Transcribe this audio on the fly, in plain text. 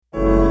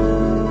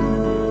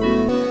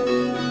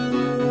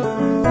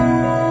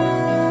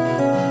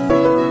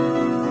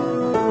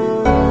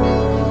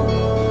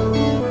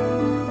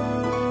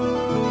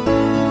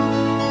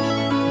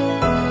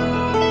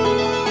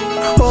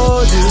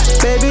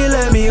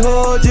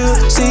hold you.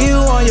 See you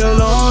on your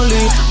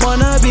lonely.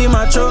 Wanna be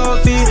my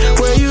trophy.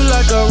 Wear you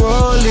like a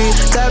rollie.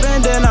 Dab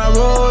and then I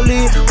roll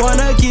it.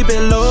 Wanna keep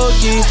it low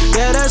key.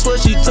 Yeah, that's what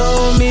she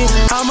told me.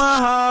 I'm a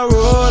high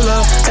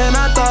roller, and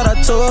I thought I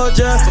told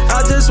ya.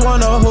 I just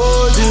wanna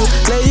hold you,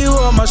 lay you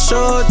on my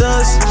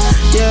shoulders.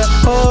 Yeah,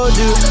 hold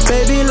you,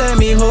 baby, let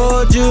me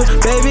hold you.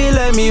 Baby,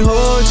 let me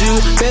hold you.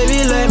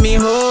 Baby, let me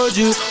hold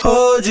you,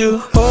 hold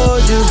you,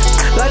 hold you.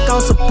 Like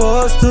I'm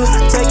supposed to.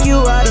 Take you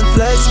out and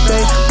flex,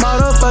 babe.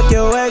 Model, fuck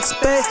your ex,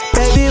 babe.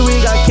 Baby, we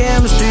got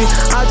chemistry.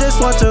 I just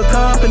want your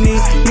company.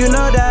 You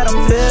know that I'm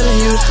feeling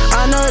you.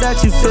 I know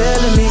that you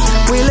feeling me.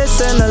 We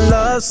listen to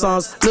love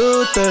songs.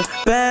 Luther,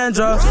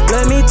 Vandross.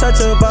 Let me touch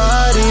your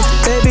body.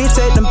 Baby,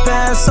 take them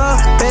pants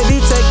off.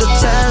 Baby, take a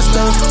chance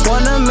though.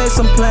 Wanna make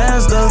some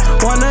plans though.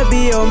 Wanna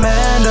be your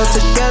man though.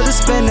 Together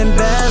spending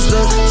bands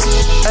though.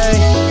 Ay,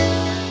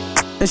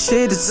 and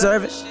she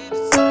deserve it.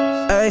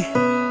 Ay,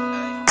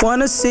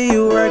 wanna see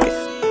you work it.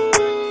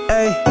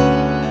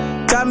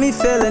 Ay, got me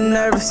feeling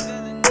nervous.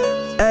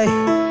 Ay,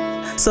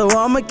 so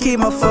I'ma keep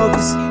my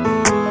focus.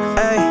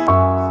 Ay,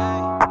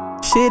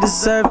 she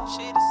deserve it.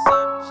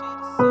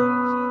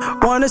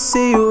 Wanna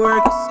see you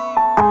work it.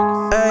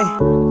 Ay,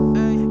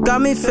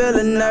 got me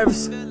feeling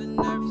nervous.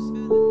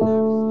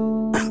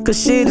 Cause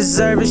she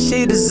deserve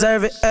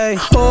it, ayy.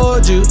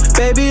 Hold you,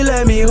 baby,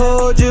 let me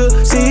hold you.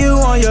 See you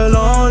on your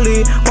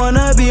lonely.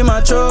 Wanna be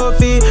my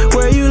trophy.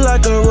 Wear you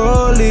like a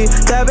rollie.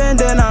 Dab and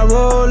then I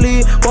roll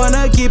it.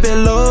 Wanna keep it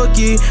low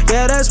key.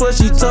 Yeah, that's what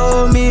she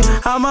told me.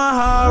 I'm a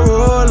high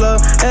roller,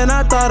 and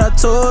I thought I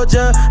told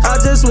ya. I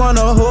just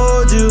wanna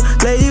hold you,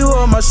 lay you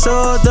on my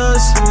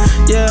shoulders.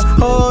 Yeah,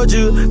 hold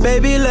you,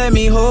 baby, let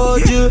me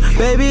hold you.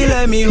 Baby,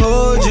 let me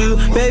hold you.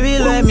 Baby,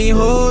 let me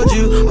hold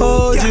you,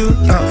 hold you.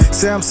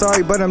 Say I'm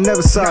sorry, but I'm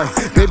never sorry.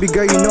 Baby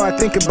girl, you know I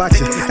think about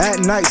you at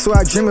night, so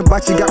I dream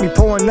about you. Got me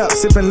pouring up,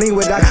 sipping lean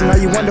without you. Now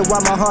you wonder why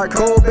my heart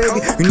cold, baby.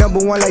 You number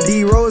one like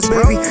D-Rose,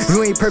 baby.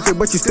 You ain't perfect,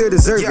 but you still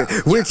deserve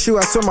it. With you,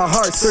 I saw my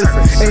heart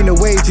surfing. Ain't no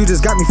waves, you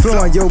just got me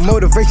flowing. Your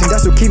motivation,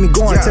 that's what keep me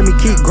going. Tell me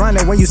keep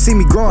grinding when you see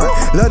me growing.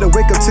 Love to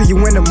wake up to you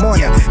in the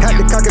morning. Had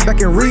to cock it back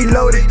and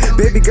reload it.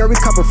 Baby girl, we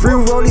cop a free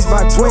rollies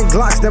by twin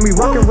Glocks, then we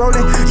rockin'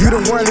 rollin'. You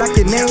the one like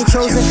your name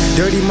chosen.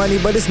 Dirty money,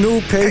 but it's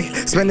new pay.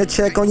 Spend a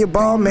check on your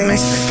ball, man.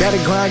 Gotta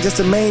grind just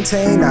to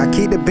maintain. I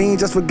keep the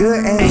beans just for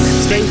good aim.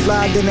 Stay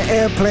fly in the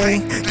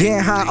airplane. Getting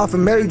high off of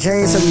Mary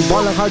Jane. So we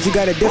ballin' hard, you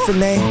got a different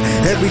name.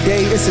 Every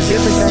day it's a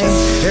different thing.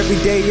 Every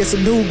day it's a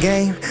new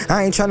game.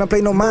 I ain't tryna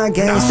play no mind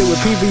games. Stay with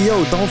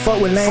PVO, don't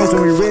fuck with lanes.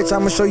 When we rich,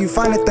 I'ma show you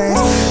finer things.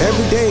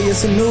 Every day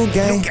it's a new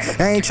game.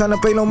 I ain't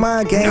tryna play no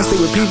mind games. Stay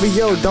with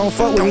PVO, don't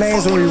fuck with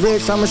lanes. When we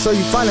rich, I'ma show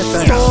you finer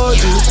things. Hold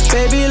you,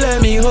 baby,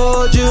 let me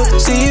hold you.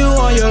 See you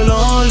on your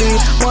lonely.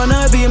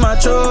 Wanna be my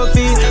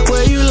trophy.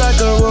 Wear you like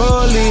a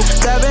rollie.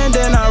 Dab and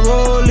then I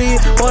roll it.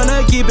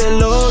 Wanna keep it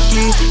low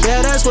key.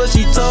 Yeah, that's what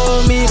she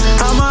told me.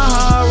 I'm a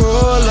high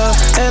roller,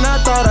 and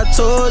I thought I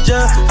told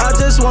ya. I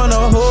just wanna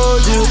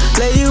hold you,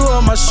 lay you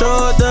on my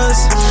shoulders.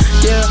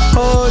 Yeah,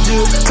 hold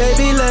you,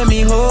 baby, let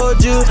me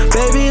hold you.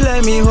 Baby,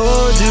 let me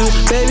hold you.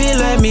 Baby,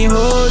 let me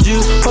hold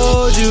you,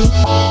 hold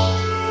you.